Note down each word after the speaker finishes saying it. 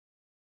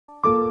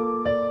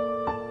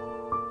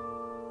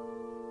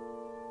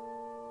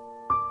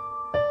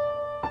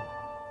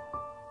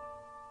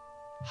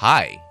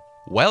Hi,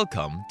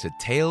 welcome to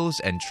Tales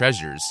and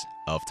Treasures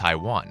of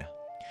Taiwan.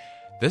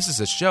 This is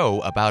a show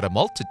about a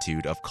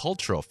multitude of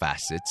cultural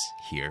facets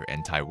here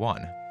in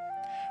Taiwan.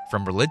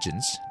 From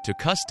religions to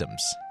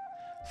customs,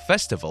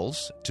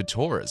 festivals to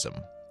tourism,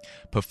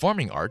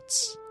 performing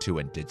arts to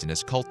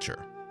indigenous culture,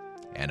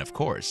 and of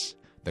course,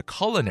 the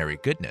culinary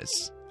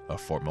goodness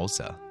of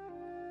Formosa.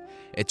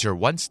 It's your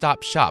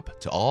one-stop shop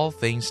to all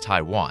things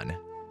Taiwan,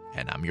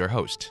 and I'm your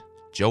host,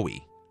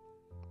 Joey.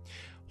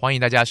 欢迎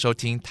大家收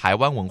听台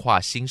湾文化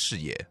新视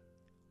野，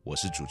我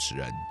是主持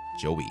人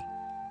Joey。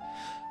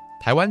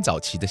台湾早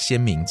期的先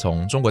民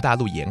从中国大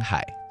陆沿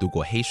海渡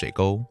过黑水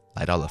沟，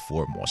来到了福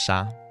尔摩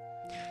沙，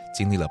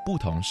经历了不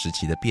同时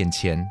期的变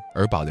迁，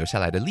而保留下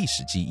来的历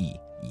史记忆，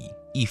以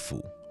一府、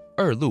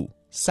二路、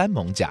三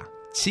艋舺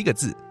7个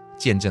字，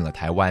见证了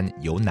台湾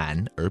由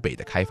南而北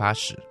的开发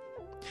史。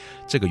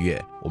这个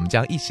月，我们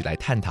将一起来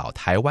探讨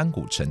台湾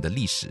古城的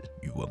历史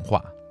与文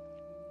化。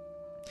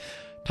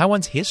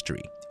Taiwan's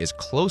history is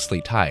closely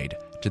tied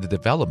to the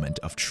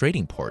development of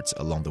trading ports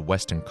along the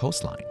western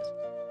coastline.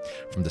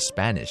 From the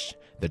Spanish,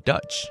 the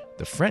Dutch,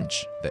 the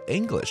French, the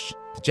English,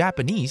 the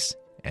Japanese,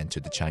 and to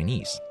the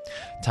Chinese,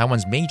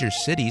 Taiwan's major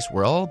cities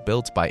were all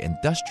built by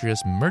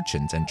industrious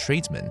merchants and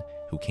tradesmen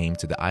who came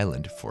to the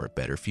island for a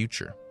better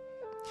future.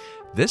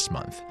 This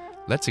month,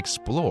 let's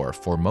explore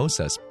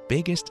Formosa's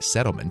biggest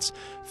settlements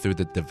through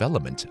the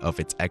development of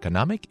its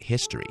economic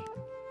history.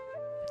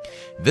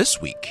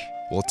 This week,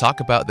 we'll talk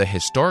about the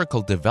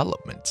historical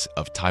development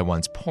of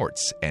Taiwan's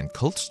ports and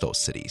coastal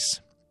cities.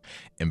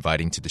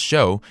 Inviting to the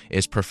show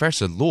is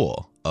Professor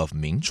Luo of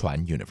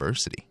Mingchuan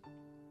University.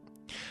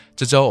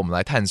 这周我们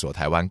来探索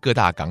台湾各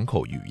大港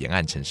口与沿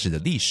岸城市的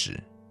历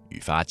史与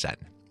发展。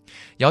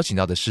邀请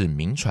到的是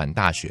明传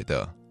大学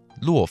的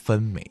骆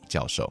芬美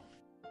教授。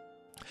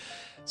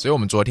所以我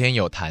们昨天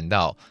有谈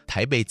到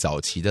台北早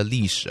期的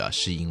历史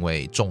是因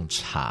为种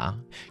茶，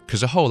可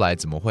是后来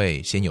怎么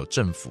会先有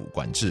政府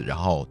管制，然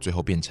后最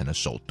后变成了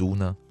首都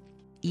呢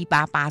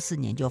？1884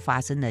年就发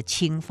生了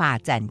清法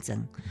战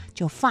争，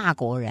就法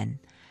国人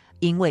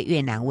因为越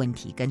南问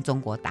题跟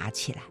中国打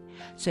起来，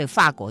所以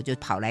法国就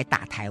跑来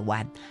打台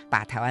湾，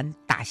把台湾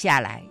打下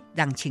来，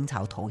让清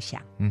朝投降。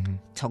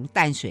从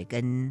淡水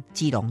跟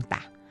基隆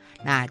打，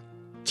那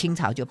清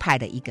朝就派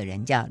了一个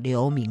人叫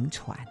刘铭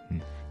传，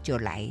就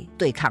来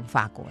对抗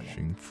法国人。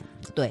巡抚。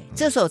对，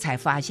这时候才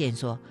发现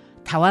说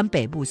台湾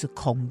北部是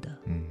空的，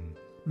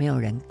没有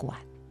人管，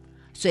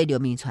所以刘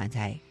铭传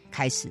才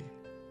开始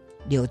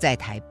留在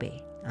台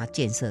北，然后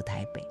建设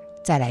台北。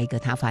再来一个，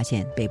他发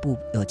现北部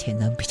有钱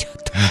人比较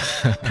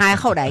多，他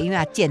后来因为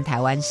要建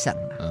台湾省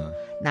嘛，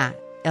那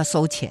要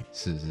收钱，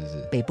是，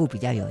北部比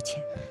较有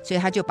钱，所以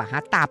他就把他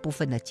大部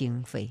分的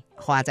经费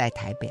花在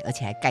台北，而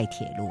且还盖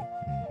铁路。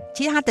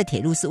其实他的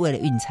铁路是为了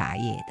运茶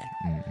叶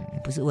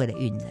的，不是为了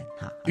运人。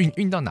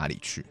运到哪里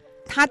去？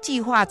他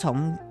计划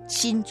从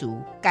新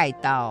竹盖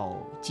到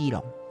基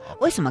隆。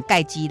为什么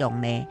盖基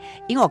隆呢？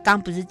因为我刚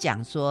不是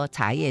讲说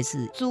茶叶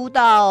是租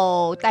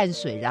到淡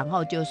水，然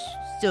后就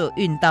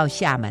运到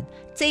厦门，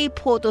这一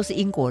波都是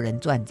英国人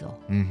赚走。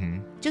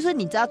就是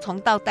你知道从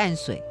到淡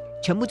水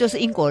全部就是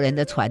英国人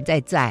的船在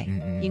载，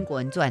英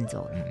国人赚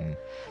走了。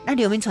那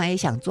刘铭传也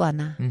想赚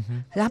啊，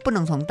可是他不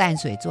能从淡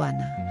水赚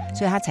啊，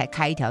所以他才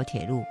开一条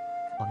铁路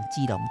往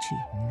基隆去，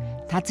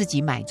他自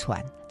己买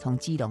船从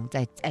基隆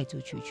再载出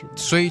去。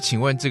所以请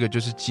问这个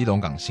就是基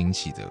隆港兴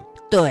起的？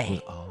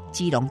对，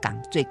基隆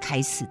港最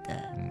开始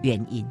的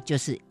原因就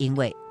是因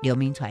为刘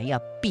铭传要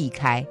避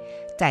开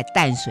在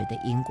淡水的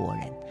英国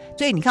人，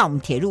所以你看我们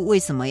铁路为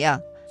什么要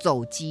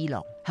走基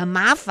隆，很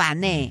麻烦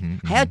呢，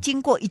还要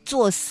经过一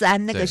座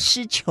山，那个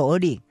狮球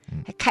岭，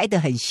还开得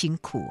很辛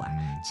苦啊，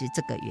是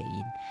这个原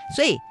因。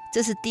所以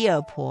这是第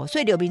二波，所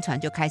以刘铭传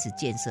就开始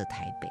建设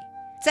台北。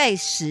在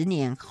10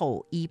年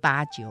后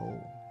1895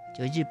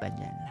就日本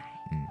人来，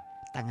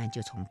当然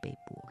就从北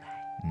部来，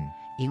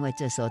因为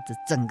这时候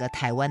整个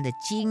台湾的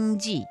经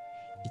济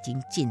已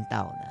经进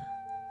到了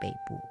北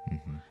部，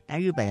那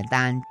日本人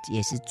当然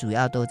也是主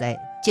要都在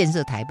建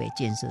设台北，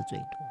建设最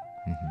多，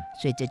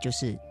所以这就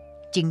是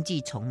经济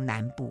从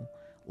南部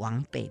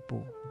往北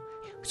部。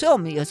所以我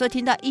们有时候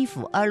听到一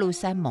府二路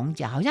三艋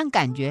舺，好像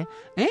感觉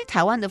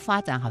台湾的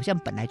发展好像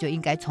本来就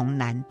应该从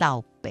南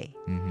到北，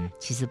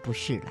其实不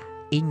是啦，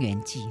因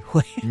缘际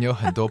会。你有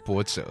很多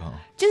波折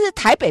就是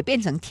台北变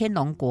成天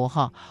龙国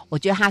我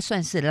觉得他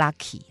算是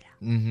lucky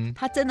啦，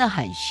他真的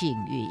很幸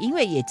运，因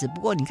为也只不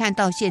过你看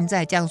到现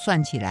在这样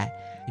算起来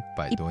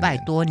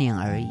100多年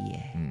而已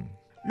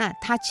那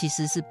他其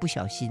实是不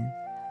小心，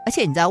而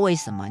且你知道为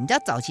什么？你知道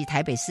早期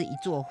台北是一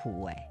座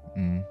湖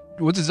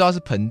我只知道是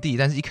盆地，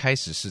但是一开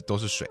始都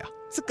是水啊。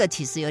这个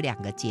其实有2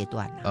个阶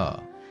段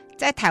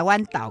在台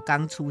湾岛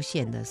刚出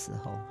现的时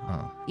候，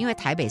因为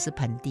台北是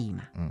盆地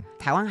嘛，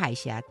台湾海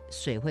峡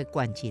水会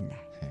灌进来，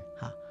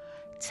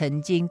曾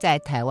经在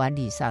台湾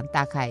历史上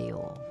大概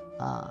有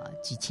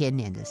几千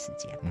年的时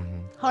间，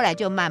后来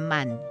就慢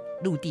慢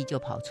陆地就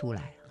跑出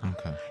来，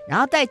然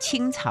后在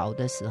清朝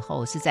的时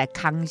候是在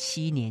康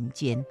熙年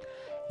间，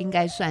应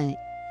该算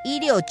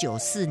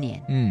1694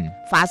年，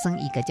发生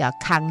一个叫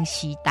康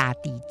熙大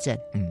地震，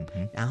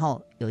然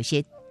后有一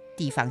些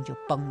地方就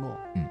崩落，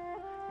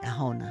然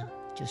后呢，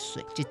就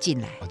水就进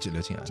来，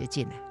就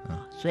进来，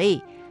所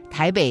以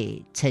台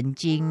北曾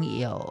经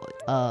有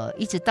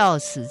一直到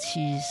17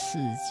世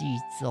纪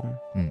中，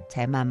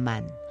才慢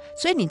慢，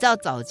所以你知道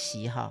早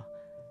期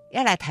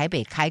要来台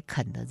北开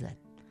垦的人。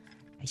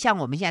像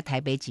我们现在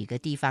台北几个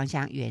地方，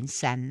像圆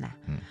山啦，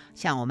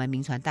像我们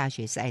铭传大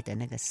学在的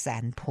那个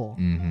山坡，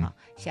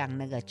像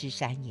那个芝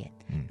山岩，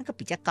那个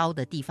比较高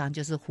的地方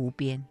就是湖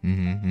边，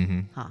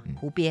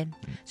湖边，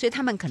所以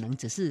他们可能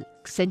只是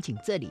申请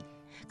这里，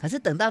可是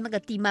等到那个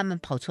地慢慢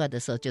跑出来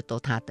的时候，就都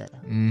他的了。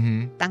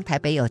当台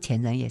北有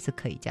钱人也是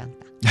可以这样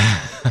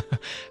打，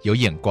有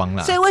眼光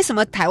啦。所以为什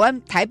么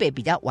台北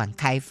比较晚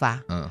开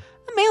发？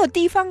没有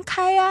地方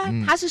开啊，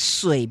它是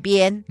水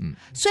边，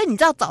所以你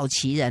知道早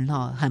期人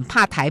很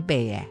怕台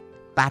北，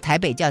把台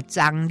北叫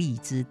瘴疠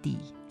之地，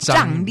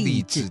瘴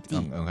疠之地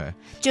，OK，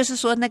 就是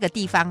说那个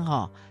地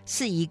方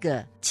是一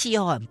个气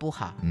候很不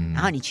好，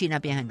然后你去那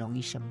边很容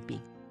易生病。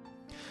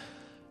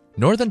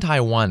Northern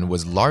Taiwan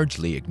was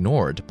largely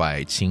ignored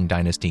by Qing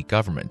dynasty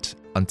government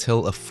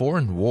until a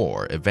foreign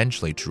war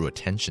eventually drew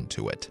attention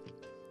to it.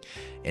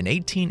 In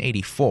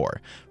 1884,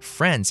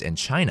 France and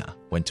China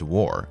went to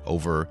war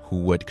over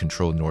who would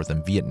control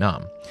northern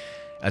Vietnam.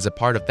 As a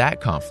part of that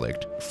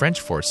conflict,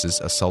 French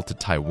forces assaulted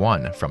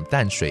Taiwan from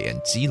Danshui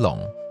and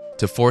Keelung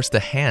to force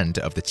the hand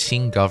of the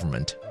Qing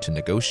government to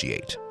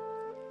negotiate.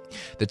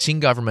 The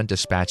Qing government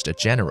dispatched a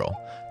general,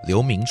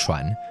 Liu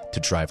Mingchuan, to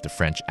drive the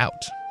French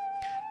out.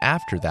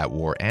 After that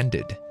war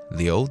ended,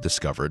 Liu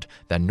discovered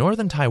that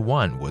northern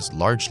Taiwan was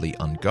largely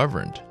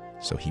ungoverned,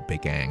 so he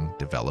began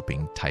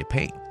developing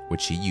Taipei,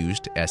 which he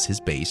used as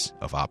his base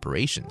of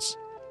operations.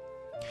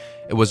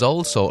 It was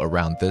also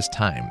around this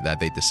time that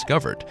they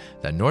discovered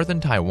that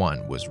northern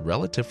Taiwan was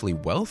relatively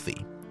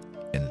wealthy,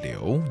 and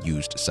Liu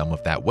used some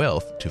of that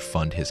wealth to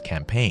fund his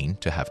campaign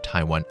to have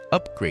Taiwan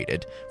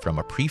upgraded from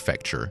a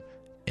prefecture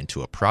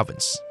into a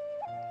province.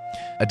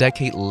 A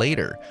decade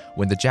later,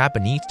 when the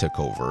Japanese took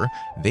over,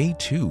 they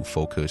too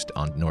focused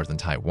on northern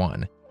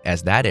Taiwan,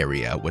 as that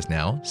area was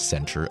now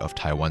center of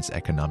Taiwan's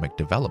economic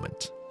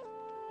development.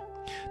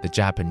 The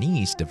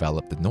Japanese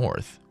developed the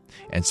north,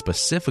 and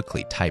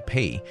specifically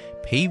Taipei,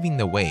 paving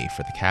the way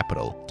for the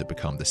capital to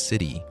become the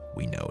city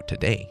we know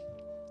today.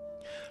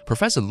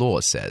 Professor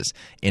Luo says,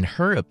 in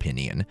her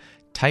opinion,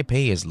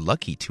 Taipei is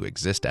lucky to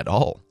exist at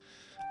all.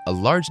 A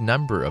large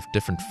number of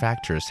different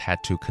factors had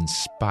to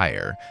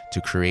conspire to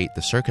create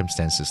the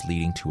circumstances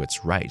leading to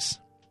its rise.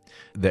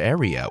 The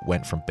area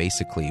went from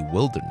basically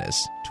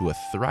wilderness to a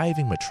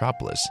thriving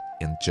metropolis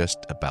in just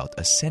about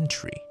a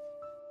century.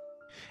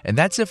 And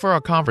that's it for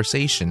our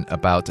conversation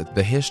about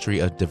the history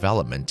of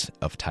development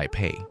of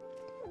Taipei.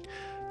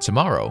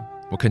 Tomorrow,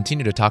 we'll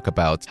continue to talk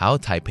about how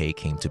Taipei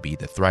came to be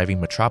the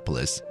thriving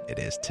metropolis it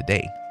is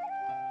today.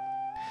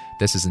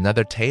 This is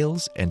another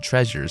Tales and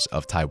Treasures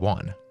of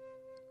Taiwan.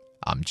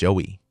 I'm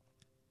Joey.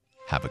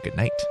 Have a good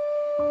night.